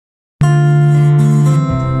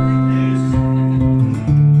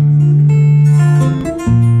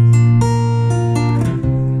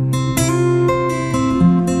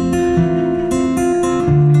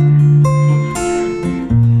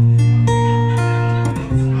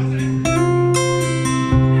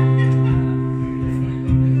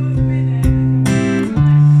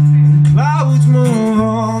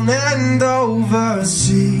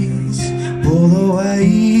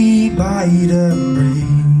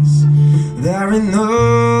there ain't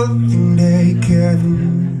nothing they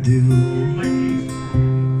can do.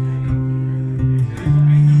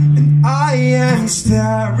 And I am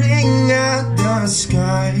staring at the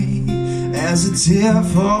sky as a tear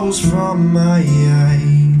falls from my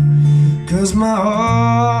eye, 'cause my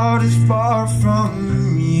heart is far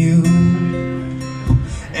from you.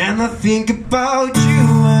 And I think about you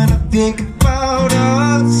and I think about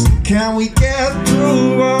us. Can we get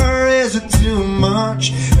through, or is it too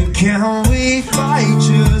much? And can we fight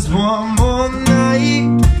just one more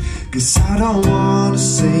night? 'Cause I don't wanna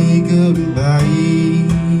say goodbye.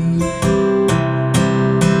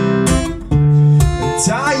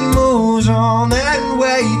 Time moves on and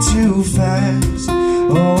way too fast.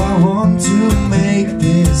 Oh, I want to make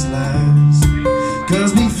this last,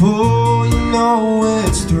 'cause before you know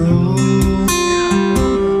it's through,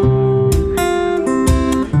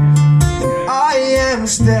 and I am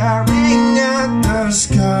staring at the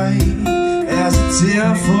sky as a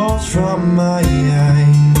tear falls from my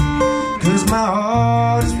eye, 'cause my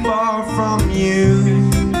heart is far from you.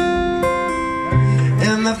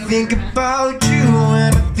 And I think about you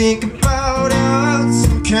and I think about us.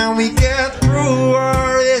 And can we get through,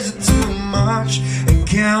 or is it too much? And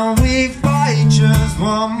can we fight just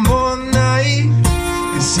one more night?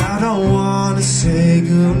 'Cause I don't wanna say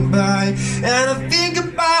goodbye. And I think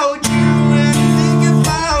about you and I think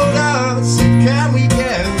about us. And can we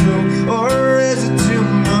get through, or is it too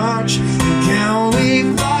much? And can we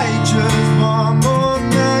fight just one more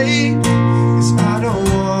night? 'Cause I don't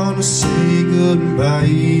wanna say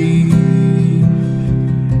goodbye.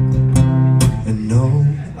 And no,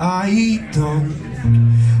 I don't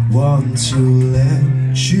want to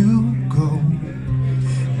let you go,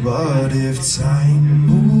 but if time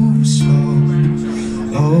moves slow,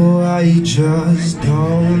 oh, I just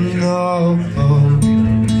don't know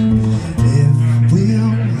if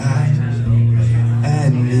we'll have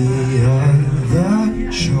any other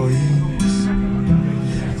choice.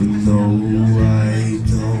 But no, I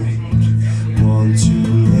don't want to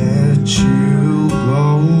let you go,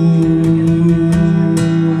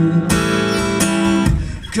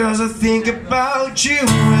 'cause I think about you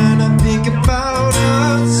and I think about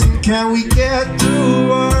us. And can we get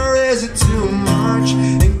through, or is it too much?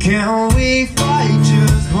 And can we fight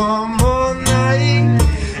just one more night?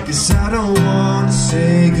 'Cause I don't wanna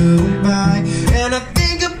say goodbye.